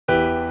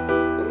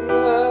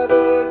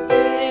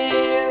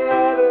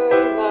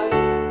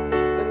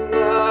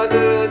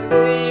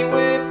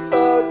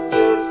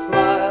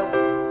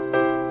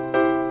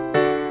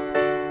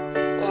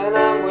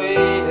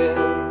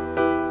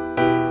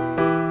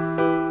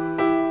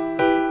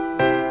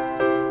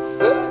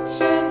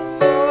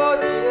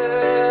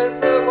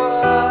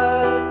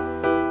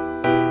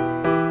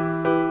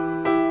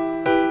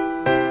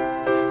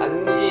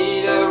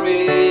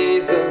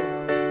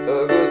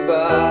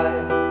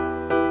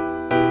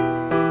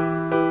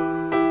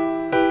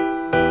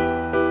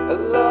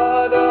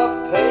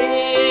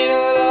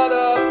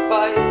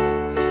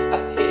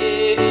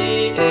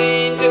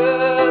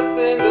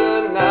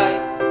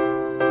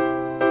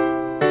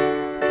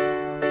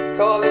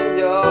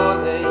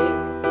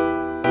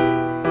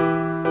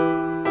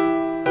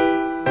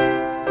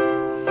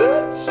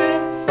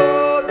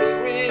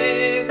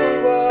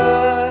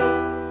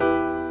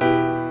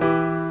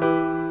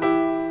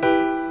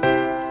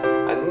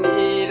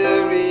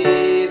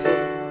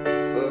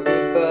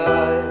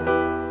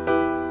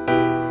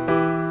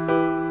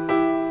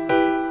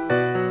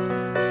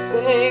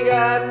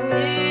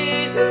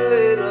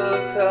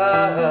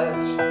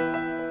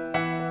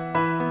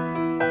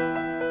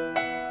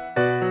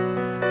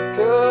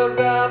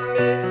I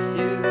miss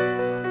you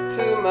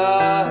too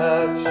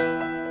much.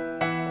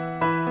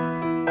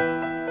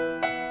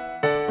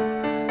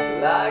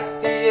 Like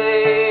the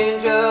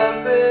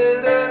angels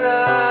in the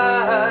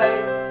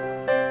night.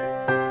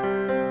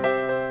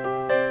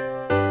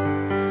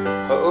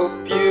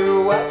 Hope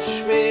you watch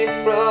me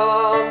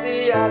from the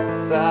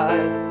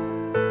outside.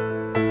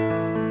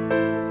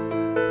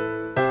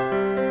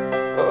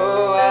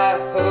 Oh, I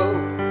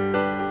hope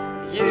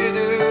you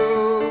do.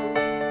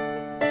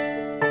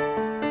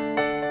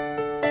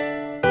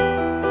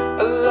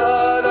 A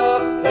lot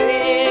of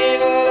pain,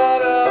 a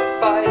lot of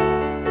fight.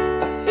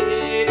 I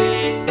hear the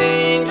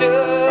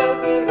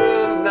angels in the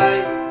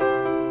night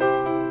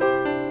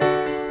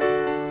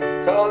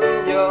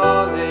calling your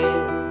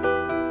name,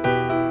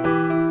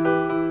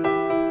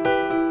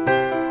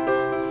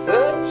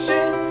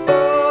 searching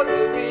for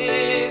the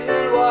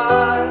reason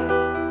why.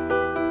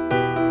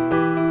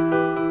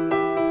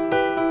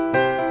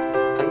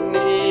 I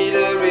need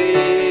a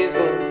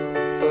reason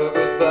for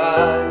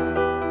goodbye.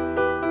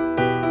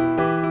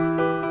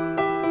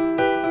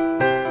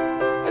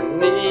 I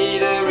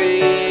need a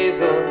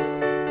reason.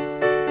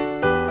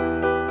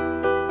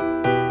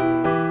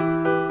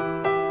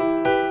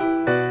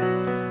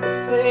 I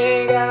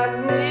think I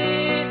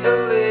need a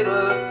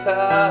little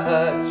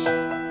touch,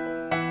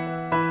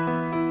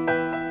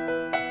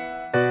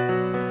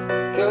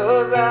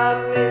 'cause I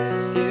miss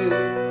you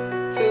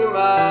too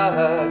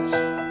much.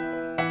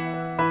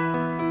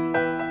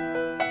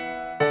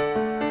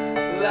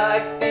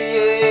 Like the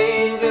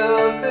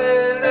angels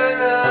in the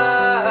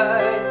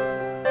night.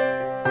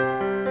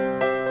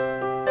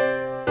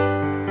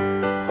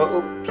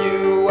 Hope you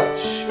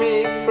watch me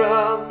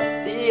from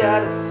the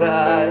other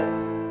side.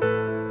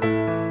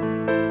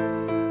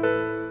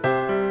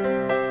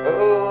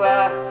 Oh,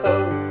 I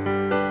hope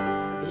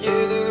you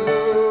do.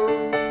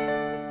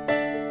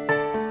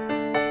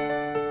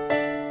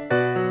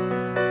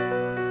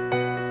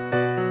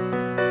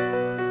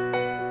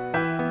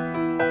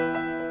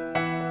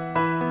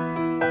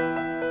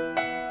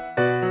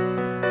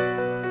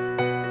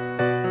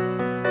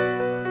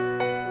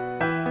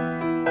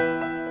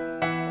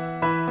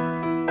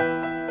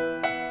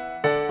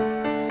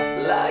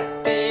 Like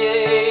the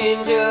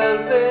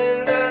angels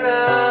in the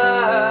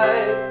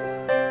night.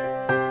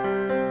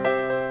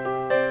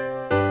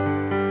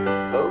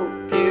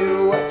 Hope you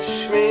watch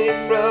me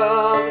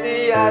from the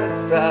other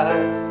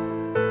side.